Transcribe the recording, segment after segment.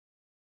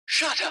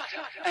Shut up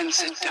and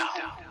sit down.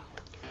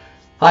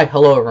 Hi,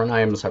 hello everyone,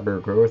 I am the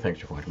Cyber Grower. Thanks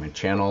for watching my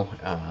channel.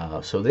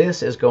 So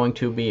this is going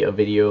to be a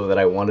video that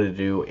I wanted to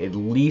do at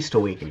least a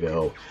week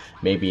ago,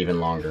 maybe even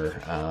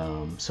longer.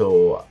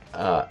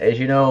 As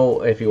you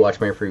know, if you watch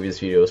my previous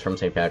videos from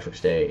St.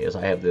 Patrick's Day, is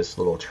I have this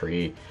little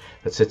tree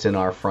that sits in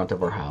our front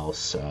of our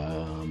house,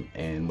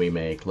 and we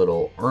make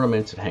little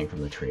ornaments that hang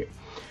from the tree.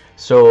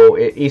 So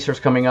Easter's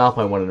coming up,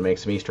 I wanted to make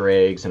some Easter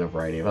eggs and a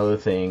variety of other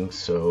things,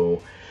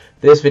 so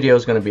this video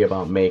is going to be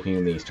about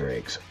making the Easter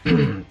eggs.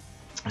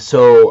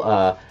 So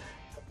I'm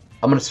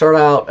going to start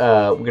out,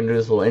 we're going to do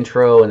this little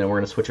intro, and then we're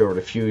going to switch over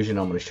to Fusion.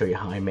 I'm going to show you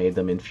how I made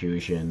them in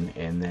Fusion,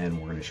 and then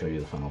we're going to show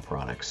you the final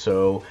product.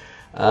 So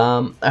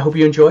I hope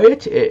you enjoy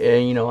it.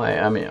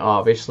 I mean,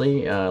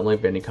 obviously,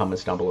 leave any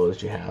comments down below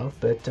that you have,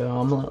 but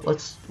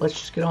let's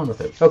just get on with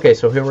it. Okay,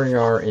 so here we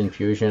are in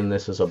Fusion.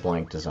 This is a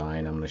blank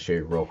design. I'm going to show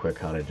you real quick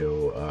how to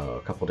do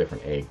a couple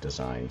different egg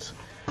designs.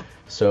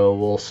 So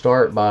we'll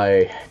start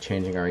by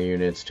changing our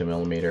units to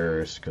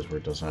millimeters because we're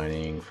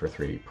designing for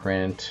 3D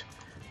print.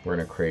 We're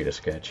going to create a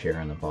sketch here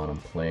on the bottom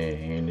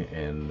plane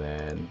and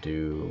then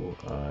do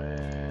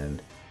an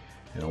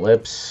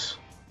ellipse.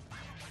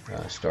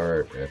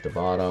 Start at the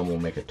bottom. We'll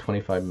make it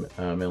 25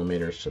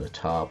 millimeters to the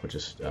top, which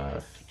is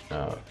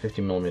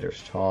 50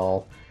 millimeters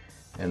tall,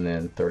 and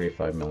then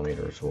 35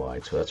 millimeters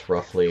wide. So that's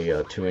roughly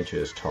 2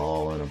 inches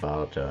tall and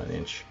about an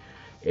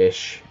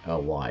inch-ish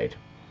wide.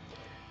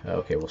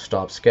 Okay, we'll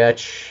stop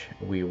sketch.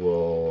 We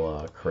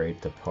will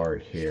create the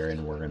part here,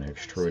 and we're going to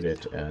extrude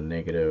it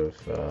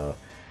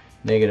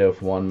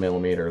negative 1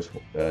 millimeters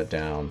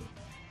down.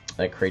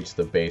 That creates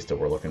the base that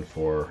we're looking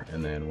for,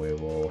 and then we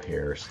will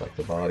here select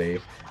the body,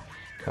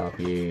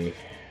 copy.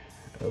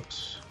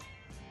 Oops.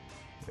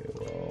 We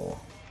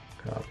will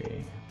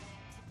copy,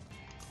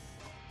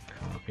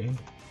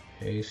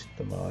 paste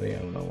the body. I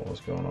don't know what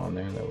was going on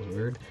there. That was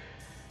weird.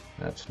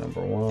 That's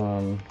number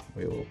 1.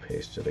 We will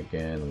paste it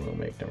again, and we'll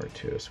make number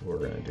 2. So we're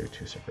going to do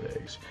 2 separate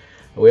eggs.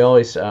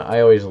 I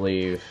always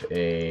leave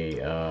a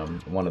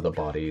one of the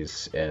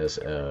bodies as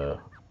the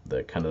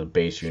kind of the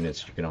base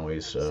units. You can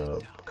always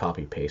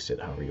copy paste it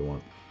however you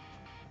want.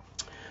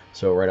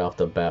 So right off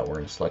the bat, we're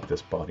going to select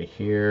this body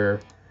here,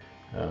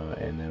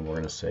 and then we're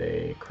going to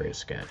say create a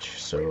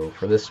sketch. So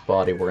for this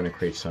body, we're going to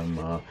create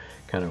some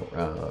kind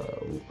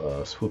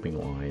of swooping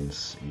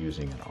lines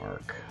using an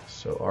arc.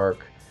 So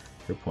arc.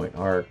 3-point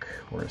arc.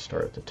 We're going to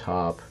start at the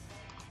top,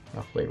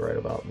 roughly right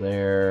about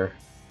there,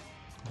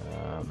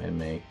 and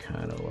make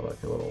kind of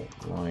like a little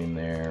line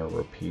there.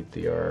 Repeat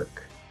the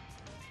arc.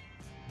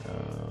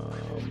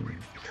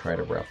 Try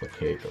to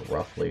replicate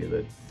roughly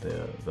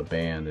the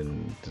band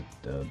and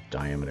the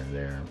diameter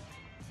there.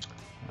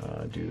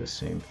 Do the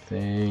same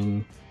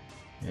thing,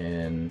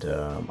 and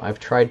I've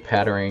tried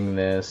patterning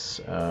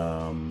this.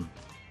 I'll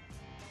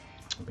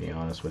be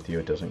honest with you,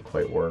 it doesn't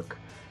quite work.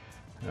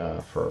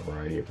 For a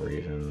variety of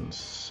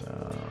reasons,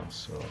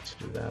 so let's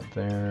do that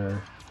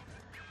there.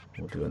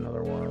 We'll do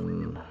another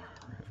one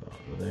right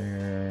about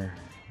there.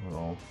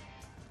 Little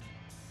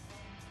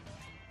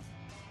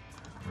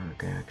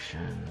arc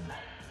action.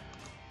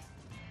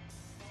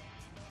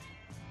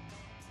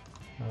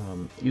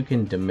 You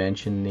can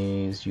dimension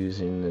these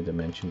using the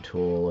dimension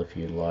tool if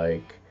you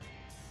like.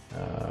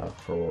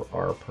 For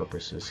our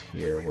purposes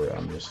here, where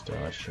I'm just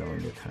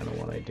showing you kind of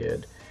what I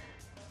did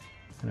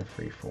in a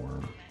free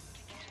form.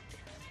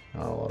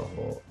 Not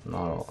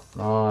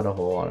a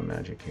whole lot of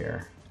magic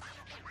here.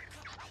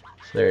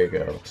 So there you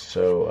go.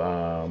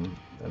 So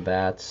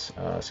that's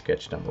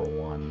sketch number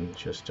 1.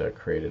 Just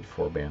created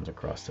 4 bands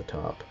across the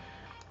top.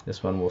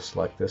 This one, we'll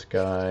select this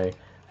guy,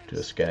 do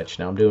a sketch.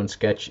 Now I'm doing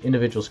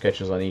individual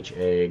sketches on each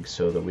egg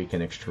so that we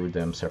can extrude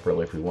them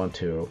separately if we want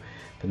to.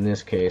 But in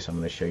this case, I'm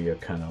going to show you a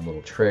kind of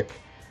little trick.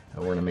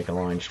 We're going to make a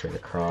line straight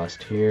across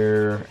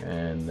here,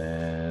 and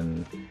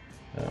then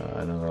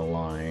another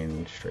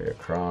line straight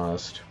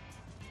across.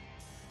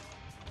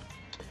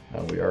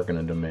 We are going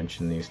to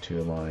dimension these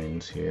 2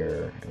 lines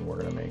here, and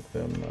we're going to make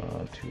them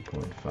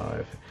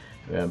 2.5.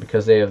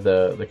 Because they have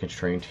the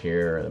constraint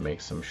here that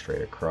makes them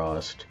straight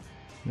across.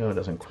 No, it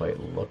doesn't quite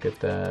look at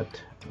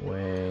that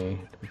way,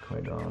 to be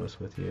quite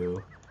honest with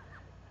you.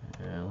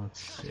 Let's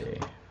see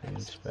if we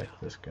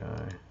inspect this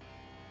guy.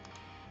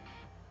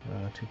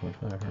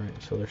 2.5,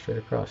 alright, so they're straight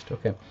across.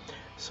 Okay,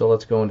 so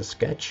let's go into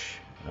sketch,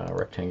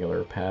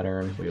 rectangular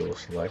pattern. We will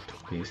select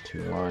these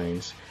 2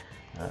 lines.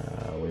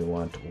 We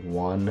want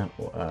 1,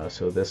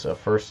 so this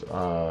first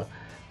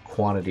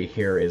quantity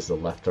here is the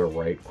left or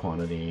right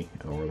quantity,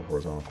 or the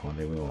horizontal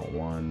quantity. We want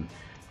 1,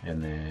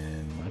 and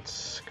then let's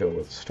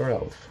start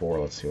out with 4.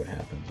 Let's see what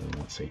happens, and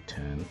let's say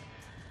 10.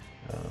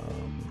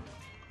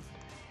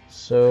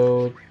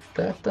 So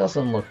that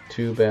doesn't look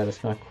too bad.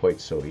 It's not quite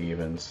so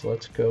even, so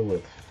let's go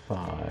with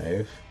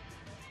 5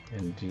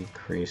 and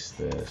decrease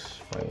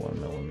this by 1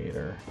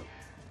 millimeter.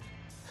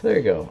 So there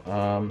you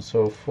go.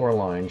 So 4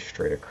 lines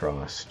straight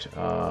across.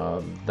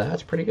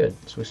 That's pretty good.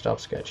 So we stop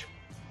sketch.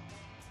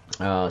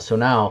 So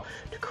now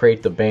to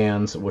create the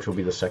bands, which will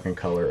be the second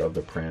color of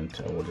the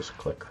print, we'll just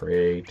click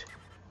create,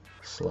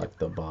 select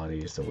the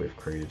bodies that we've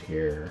created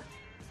here,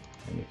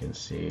 And you can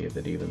see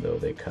that even though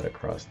they cut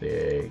across the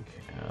egg,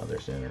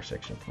 there's an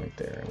intersection point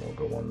there, and we'll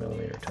go 1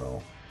 millimeter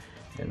tall.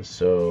 And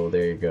so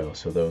there you go.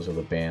 So those are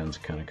the bands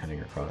kind of cutting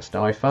across.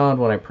 Now I found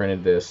when I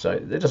printed this,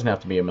 it doesn't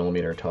have to be a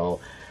millimeter tall.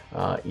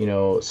 You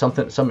know,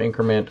 some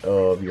increment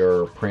of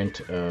your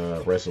print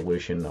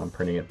resolution. I'm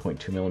printing at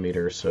 0.2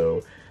 millimeters,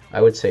 so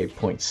I would say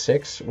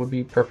 0.6 would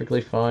be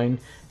perfectly fine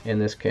in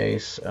this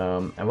case.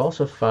 I've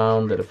also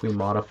found that if we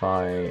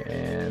modify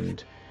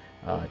and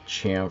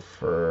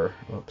chamfer,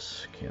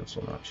 oops,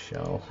 cancel not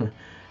shell,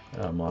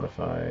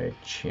 modify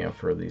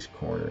chamfer these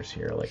corners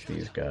here like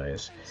these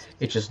guys,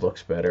 it just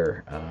looks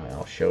better.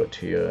 I'll show it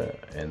to you,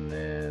 and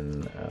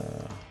then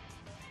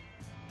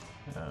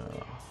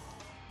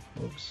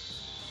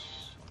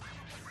oops,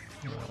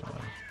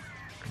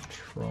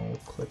 control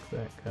click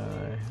that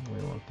guy.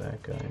 We want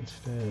that guy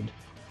instead.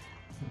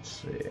 Let's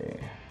see,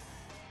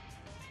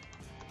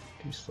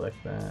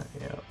 deselect that.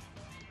 Yep.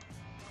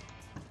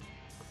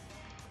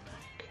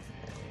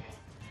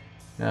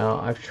 Now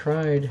I've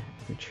tried,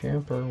 if we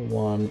chamfer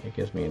 1, it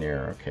gives me an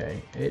error.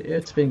 Okay,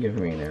 it's been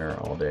giving me an error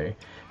all day.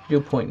 If you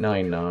do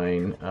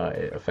 0.99,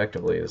 it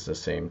effectively is the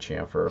same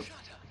chamfer.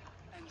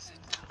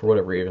 For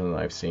whatever reason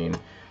I've seen,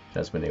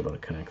 that's been able to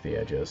connect the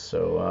edges.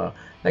 So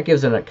that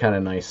gives it a kind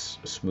of nice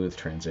smooth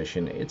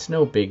transition. It's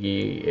no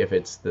biggie if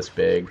it's this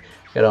big.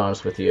 To get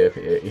honest with you,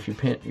 if you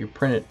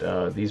print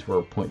it, these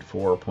were 0.4,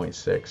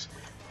 0.6,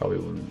 probably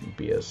wouldn't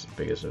be as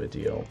big as of a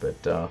deal.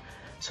 But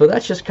so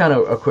that's just kind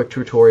of a quick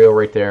tutorial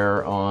right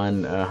there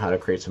on how to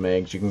create some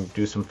eggs. You can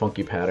do some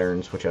funky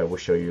patterns, which I will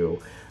show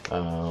you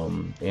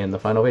in the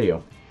final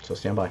video. So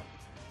stand by.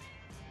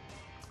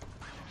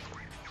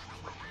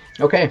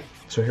 Okay,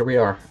 so here we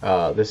are.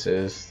 This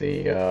is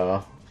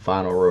the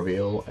final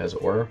reveal, as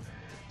it were.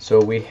 So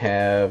we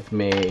have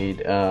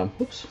made,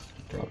 whoops,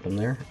 dropped them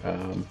there,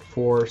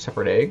 4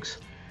 separate eggs.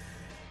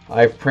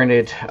 I've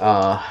printed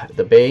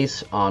the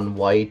base on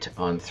white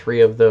on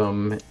 3 of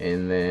them,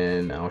 and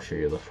then I'll show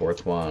you the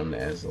 4th one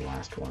as the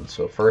last one.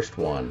 So first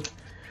one,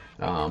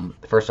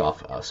 first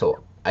off,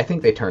 so I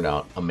think they turned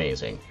out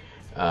amazing.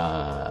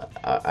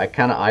 I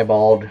kind of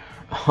eyeballed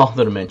all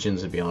the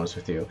dimensions, to be honest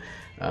with you,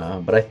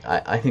 but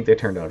I think they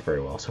turned out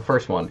very well. So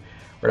first one,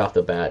 right off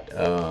the bat,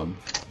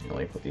 let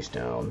me put these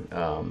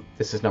down.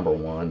 This is number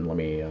 1. Let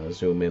me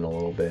zoom in a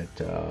little bit.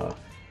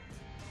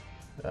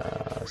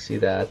 See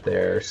that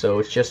there? So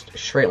it's just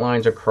straight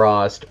lines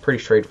across, pretty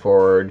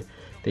straightforward.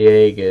 The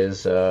egg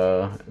is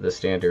the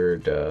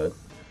standard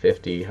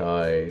 50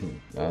 high,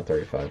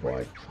 35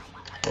 wide.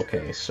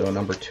 Okay, so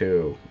number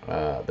 2,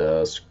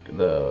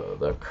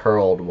 the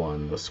curled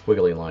one, the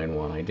squiggly line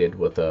one, I did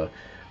with a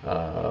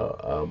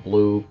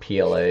blue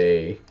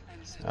PLA.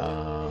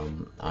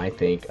 I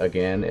think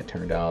again it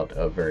turned out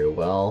very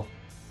well.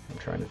 I'm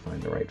trying to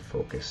find the right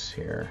focus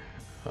here.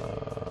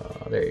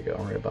 There you go,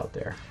 right about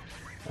there.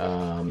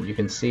 You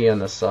can see on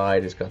the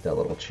side it's got that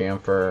little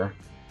chamfer.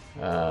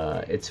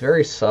 It's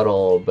very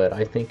subtle, but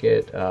I think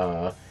it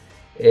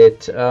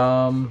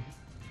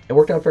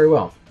worked out very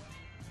well.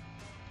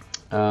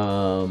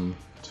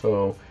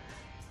 So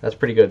that's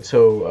pretty good.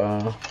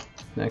 So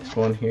next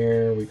one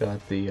here, we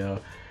got the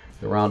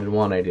rounded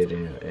one. I did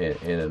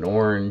in an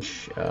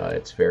orange.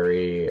 It's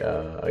very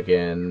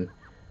again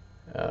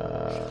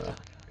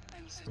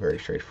very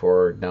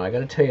straightforward. Now I got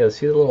to tell you,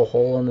 see the little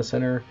hole in the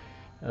center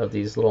of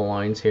these little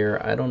lines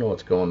here? I don't know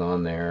what's going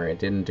on there. It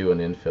didn't do an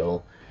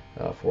infill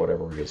for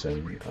whatever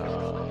reason.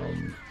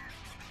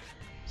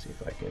 See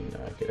if I can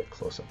get a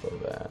close-up of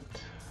that.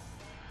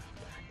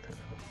 Back that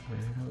up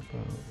right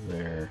about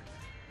there.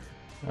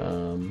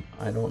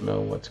 I don't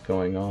know what's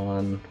going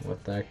on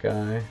with that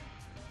guy,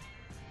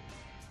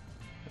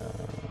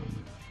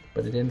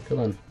 but it didn't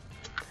fill in.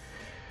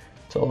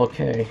 It's all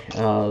okay.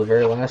 The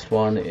very last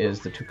one is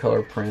the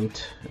 2-color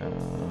print.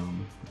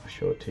 I'll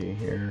show it to you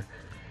here.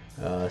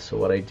 So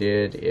what I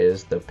did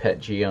is the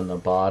PETG on the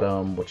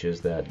bottom, which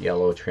is that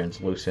yellow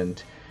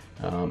translucent,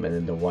 and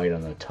then the white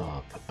on the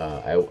top.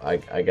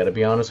 I gotta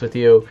be honest with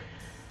you,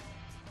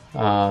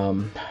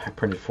 I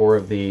printed 4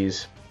 of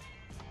these.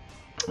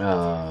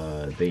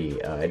 I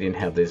didn't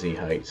have the Z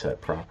height set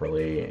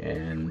properly,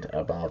 and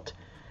about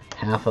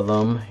half of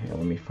them, here,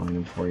 let me find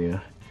them for you,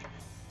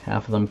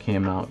 half of them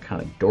came out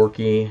kind of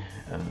dorky.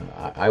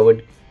 I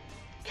would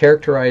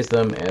characterize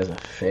them as a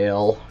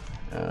fail.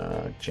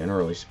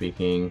 Generally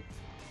speaking,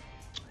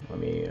 let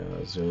me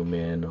zoom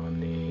in on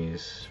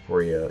these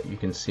for you. You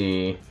can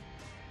see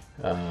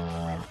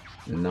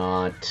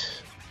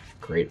not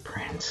great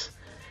prints.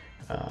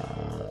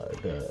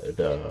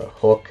 The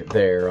hook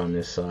there on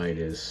this side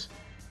is,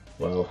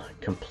 well,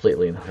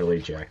 completely and utterly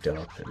jacked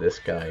up. This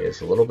guy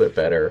is a little bit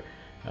better.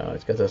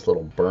 It's got this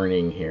little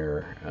burning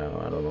here.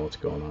 I don't know what's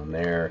going on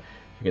there.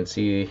 You can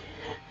see a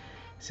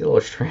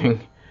little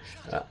string.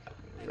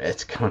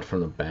 It's coming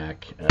from the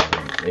back.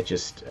 It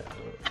just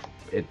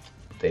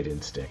they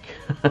didn't stick.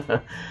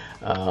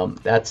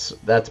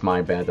 That's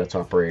my bad. That's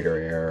operator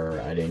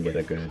error. I didn't get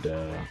a good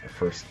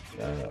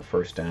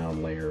first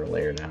down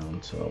layer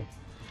down. So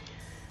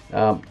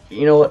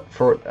you know what?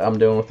 For what I'm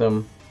doing with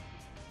them,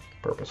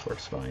 purpose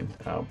works fine.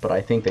 But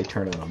I think they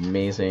turned out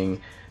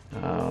amazing.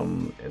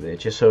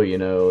 Just so you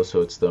know,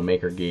 so it's the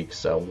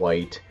MakerGeeks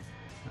white.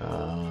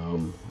 I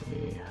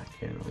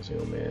can't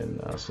zoom in.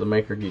 So the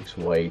MakerGeeks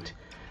white.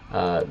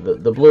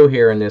 The blue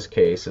here in this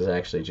case is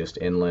actually just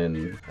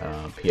inland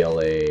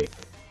PLA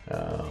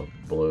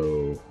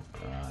blue.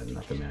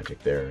 Nothing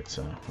magic there. It's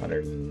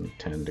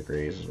 110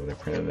 degrees is what I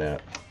printed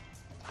at.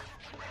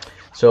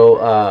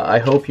 So I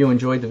hope you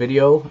enjoyed the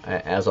video.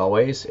 As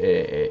always,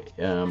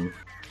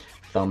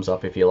 thumbs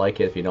up if you like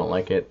it. If you don't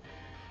like it,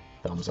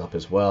 thumbs up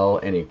as well.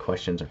 Any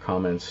questions or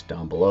comments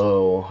down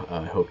below.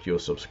 I hope you'll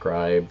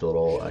subscribe. The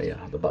little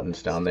the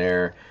buttons down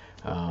there.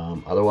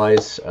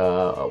 Otherwise,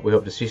 we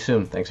hope to see you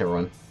soon. Thanks,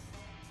 everyone.